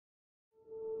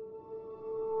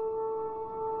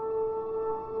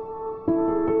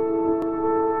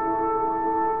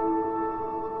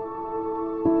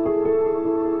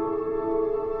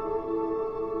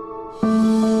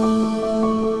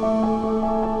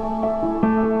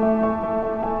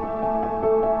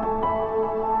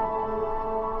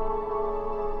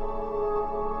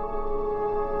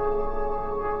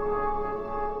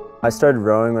I started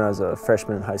rowing when I was a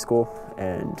freshman in high school,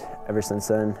 and ever since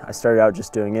then, I started out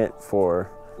just doing it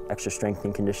for extra strength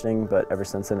and conditioning, but ever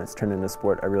since then it's turned into a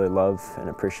sport I really love and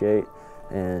appreciate,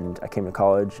 and I came to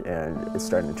college and it's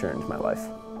starting to turn into my life.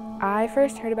 I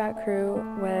first heard about crew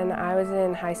when I was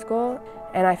in high school,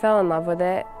 and I fell in love with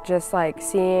it, just like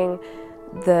seeing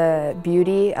the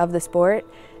beauty of the sport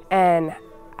and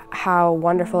how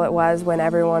wonderful it was when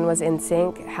everyone was in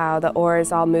sync, how the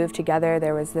oars all moved together.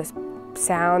 There was this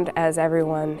sound as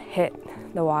everyone hit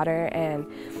the water, and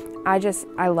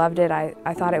I loved it.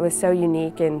 I thought it was so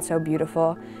unique and so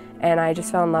beautiful, and I just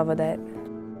fell in love with it.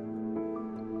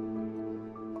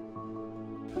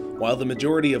 While the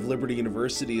majority of Liberty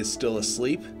University is still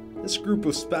asleep, this group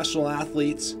of special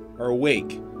athletes are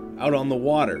awake, out on the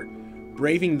water,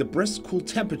 braving the brisk, cool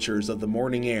temperatures of the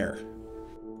morning air.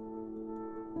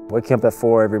 Waking up at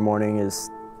 4 every morning is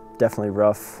definitely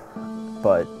rough,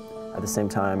 but at the same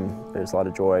time, there's a lot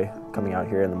of joy coming out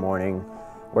here in the morning,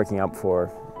 working out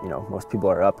before, most people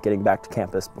are up, getting back to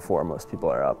campus before most people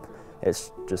are up.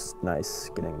 It's just nice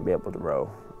getting to be able to row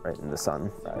right in the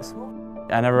sunrise.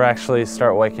 I never actually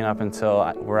start waking up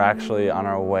until we're actually on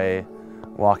our way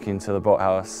walking to the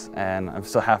boathouse, and I'm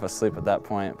still half asleep at that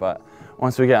point, but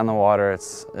once we get on the water,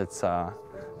 it's a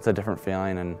different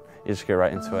feeling, and you just get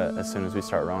right into it as soon as we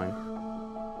start rowing.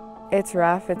 It's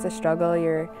rough, it's a struggle,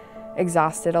 you're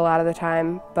exhausted a lot of the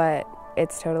time, but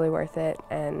it's totally worth it,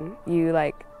 and you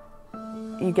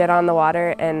get on the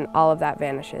water and all of that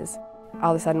vanishes.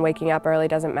 All of a sudden waking up early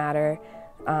doesn't matter,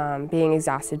 being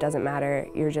exhausted doesn't matter,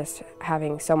 you're just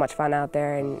having so much fun out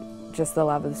there, and just the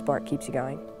love of the sport keeps you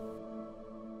going.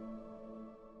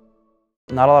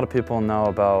 Not a lot of people know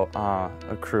about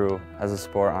a crew as a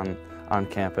sport on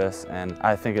campus, and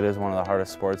I think it is one of the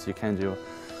hardest sports you can do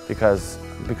because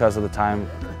of the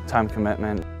time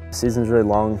commitment. The season's really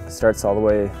long, it starts all the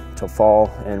way till fall,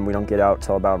 and we don't get out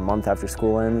till about a month after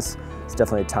school ends. It's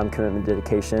definitely a time commitment,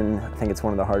 dedication. I think it's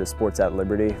one of the hardest sports at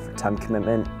Liberty for time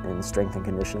commitment and strength and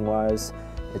conditioning wise.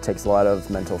 It takes a lot of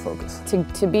mental focus.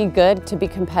 To be good, to be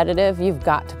competitive, you've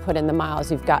got to put in the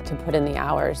miles, you've got to put in the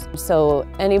hours. So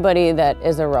anybody that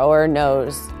is a rower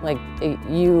knows,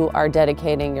 you are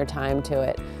dedicating your time to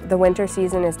it. The winter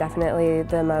season is definitely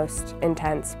the most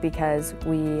intense because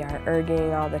we are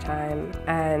erging all the time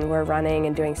and we're running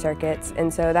and doing circuits,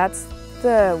 and so that's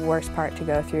the worst part to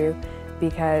go through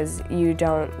because you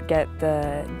don't get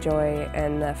the joy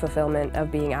and the fulfillment of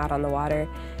being out on the water,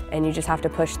 and you just have to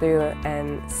push through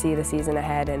and see the season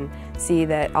ahead and see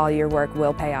that all your work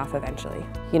will pay off eventually.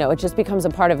 It just becomes a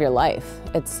part of your life.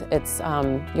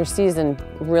 Your season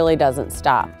really doesn't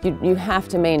stop. You have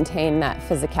to maintain that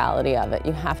physicality of it.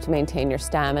 You have to maintain your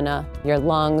stamina, your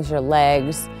lungs, your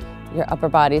legs, your upper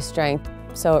body strength.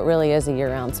 So it really is a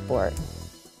year-round sport.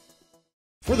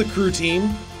 For the crew team,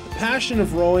 the passion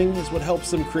of rowing is what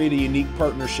helps them create a unique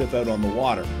partnership out on the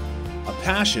water. A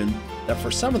passion that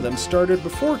for some of them started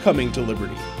before coming to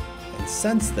Liberty, and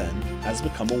since then has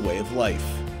become a way of life.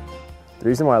 The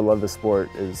reason why I love this sport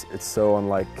is it's so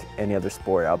unlike any other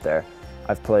sport out there.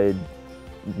 I've played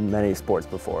many sports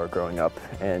before growing up,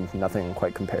 and nothing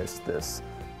quite compares to this.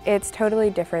 It's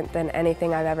totally different than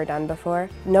anything I've ever done before.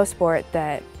 No sport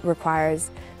that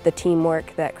requires the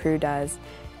teamwork that crew does,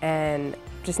 and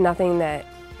just nothing that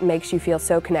makes you feel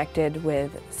so connected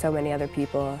with so many other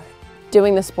people.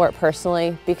 Doing the sport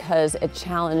personally because it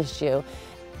challenged you.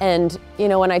 And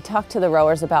when I talk to the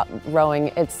rowers about rowing,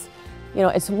 it's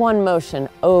one motion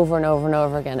over and over and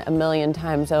over again, a million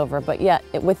times over, but yet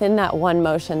within that one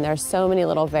motion there's so many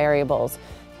little variables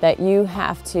that you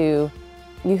have to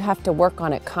work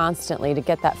on it constantly to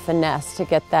get that finesse, to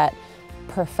get that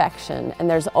perfection, and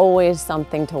there's always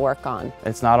something to work on.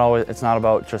 It's not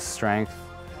about just strength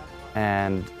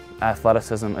and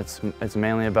athleticism, it's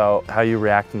mainly about how you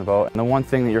react in the boat. And the one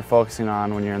thing that you're focusing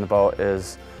on when you're in the boat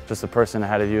is just the person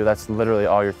ahead of you. That's literally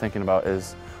all you're thinking about,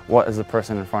 is what is the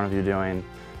person in front of you doing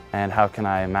and how can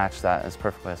I match that as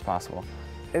perfectly as possible.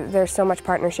 There's so much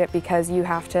partnership because you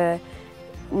have to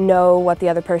know what the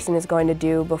other person is going to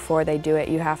do before they do it.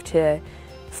 You have to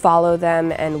follow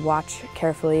them and watch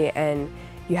carefully, and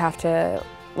you have to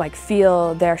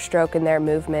feel their stroke and their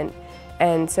movement.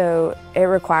 And so it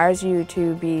requires you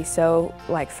to be so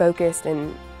focused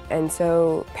and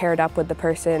so paired up with the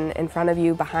person in front of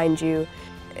you, behind you.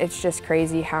 It's just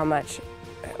crazy how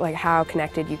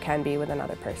connected you can be with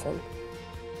another person.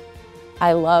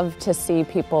 I love to see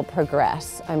people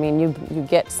progress. I mean, you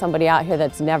get somebody out here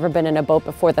that's never been in a boat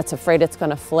before, that's afraid it's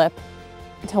gonna flip,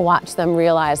 to watch them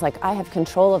realize, I have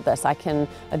control of this. I can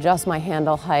adjust my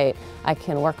handle height. I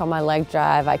can work on my leg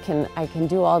drive. I can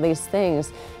do all these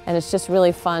things. And it's just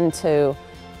really fun to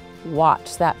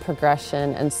watch that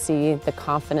progression and see the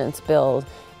confidence build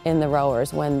in the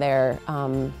rowers when they're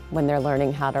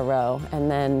learning how to row, and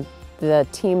then the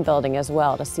team building as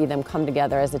well, to see them come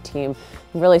together as a team,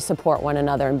 really support one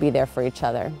another and be there for each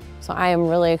other. So I am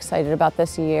really excited about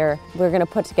this year. We're going to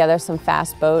put together some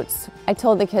fast boats. I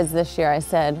told the kids this year, I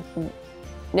said,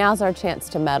 now's our chance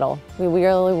to medal. We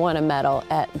really want to medal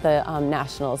at the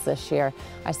Nationals this year.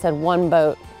 I said, one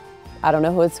boat, I don't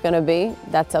know who it's going to be,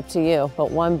 that's up to you, but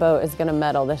one boat is going to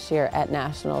medal this year at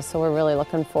Nationals. So we're really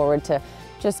looking forward to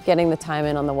just getting the time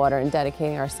in on the water and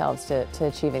dedicating ourselves to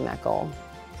achieving that goal.